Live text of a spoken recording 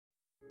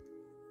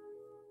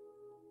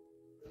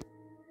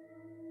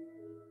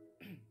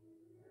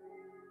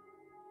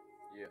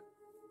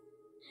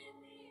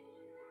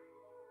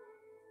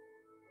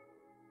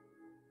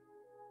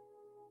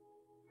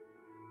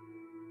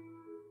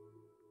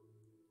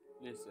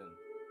Listen,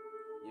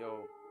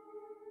 yo,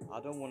 I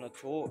don't want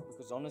to talk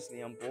because honestly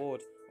I'm bored.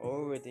 I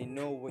already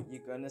know what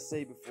you're gonna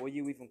say before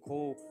you even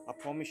call. I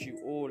promise you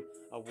all,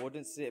 I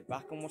wouldn't sit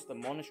back and watch the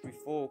monastery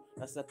fall.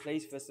 That's a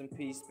place for some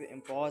peace,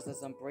 spitting bars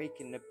as I'm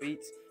breaking the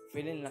beats.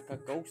 Feeling like a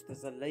ghost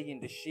as I lay in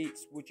the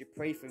sheets. Would you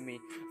pray for me?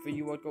 For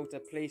you I'd go to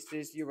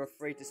places you're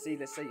afraid to see.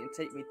 Let Satan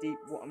take me deep.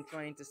 What I'm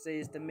trying to say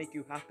is to make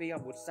you happy I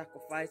would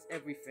sacrifice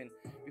everything.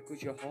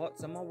 Because your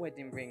heart's on my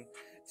wedding ring.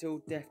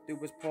 Till death do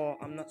us part.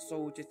 I'm not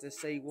soldier to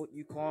say what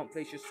you can't.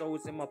 Place your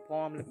souls in my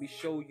palm. Let me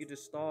show you the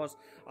stars.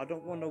 I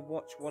don't wanna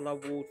watch while our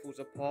world falls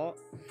apart.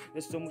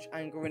 There's so much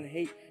anger and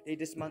hate. They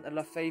dismantle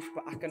our faith,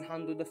 but I can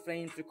handle the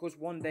flames because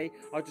one day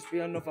I'll just be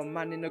another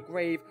man in the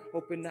grave,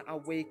 hoping that I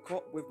wake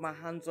up with my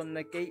hands on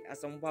the gate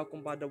as I'm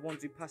welcomed by the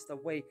ones who passed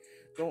away.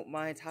 Don't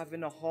mind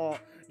having a heart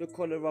the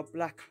color of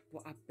black,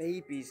 but our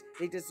babies,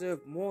 they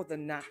deserve more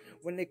than that.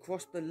 When they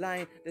cross the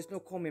line, there's no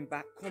coming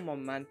back. Come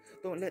on, man.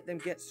 Don't let them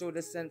get so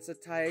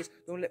desensitized.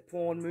 Don't let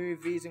porn,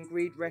 movies and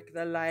greed wreck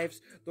their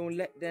lives. Don't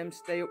let them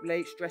stay up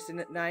late stressing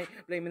at night,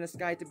 blaming the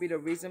sky to be the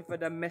reason for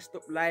their messed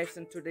up lives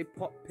until they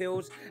pop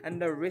pills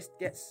and their wrist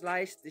gets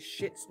sliced. This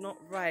shit's not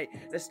right.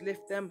 Let's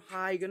lift them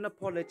high and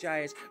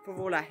apologize for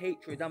all our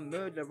hatred, our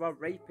murder, our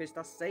rapists,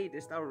 our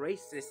sadists, our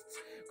racists.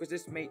 Cause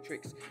this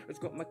matrix has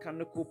got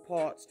mechanical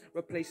parts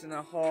replacing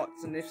our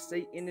hearts. And if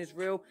Satan is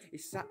real, he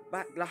sat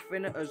back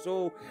laughing at us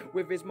all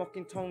with his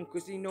mocking tongue.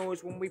 Cause he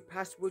knows when we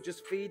pass we'll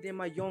just feed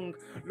him a young.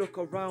 Look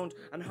around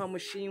and how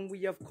machine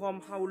we have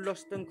come. How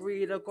lust and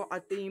greed have got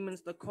our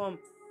demons to come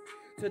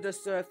to the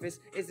surface.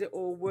 Is it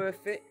all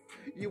worth it?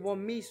 You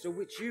want me, so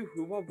it's you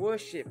who I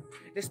worship.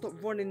 Let's stop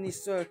running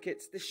these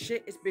circuits. This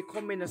shit is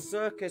becoming a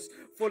circus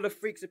full of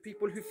freaks of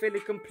people who feel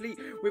incomplete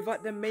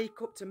without the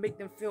makeup to make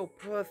them feel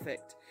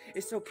perfect.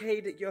 It's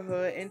okay that you're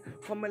hurting.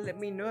 Come and let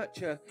me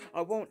nurture.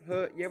 I won't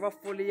hurt you. I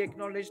fully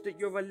acknowledge that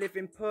you're a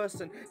living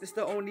person. This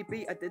the only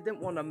beat I didn't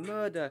want to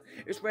murder.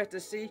 It's rare to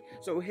see,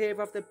 so here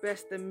have the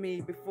best of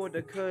me before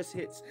the curse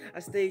hits. I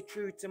stay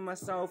true to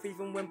myself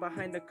even when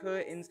behind the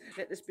curtains.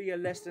 Let this be a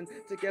lesson.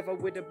 Together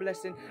with a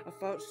blessing, I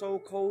felt so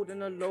cold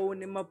and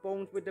alone in my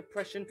bones with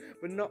depression,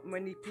 but not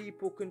many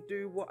people can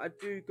do what I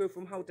do, go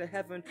from hell to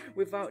heaven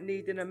without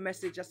needing a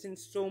message. I've seen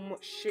so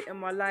much shit in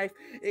my life,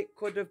 it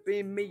could have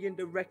been me in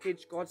the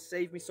wreckage. God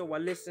saved me, so I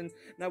listen.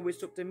 Now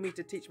it's up to me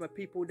to teach my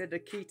people they're the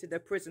key to their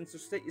prison, so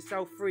set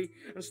yourself free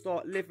and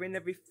start living.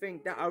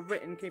 Everything that I've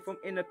written came from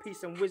inner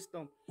peace and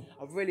wisdom.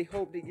 I really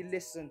hope that you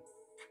listen.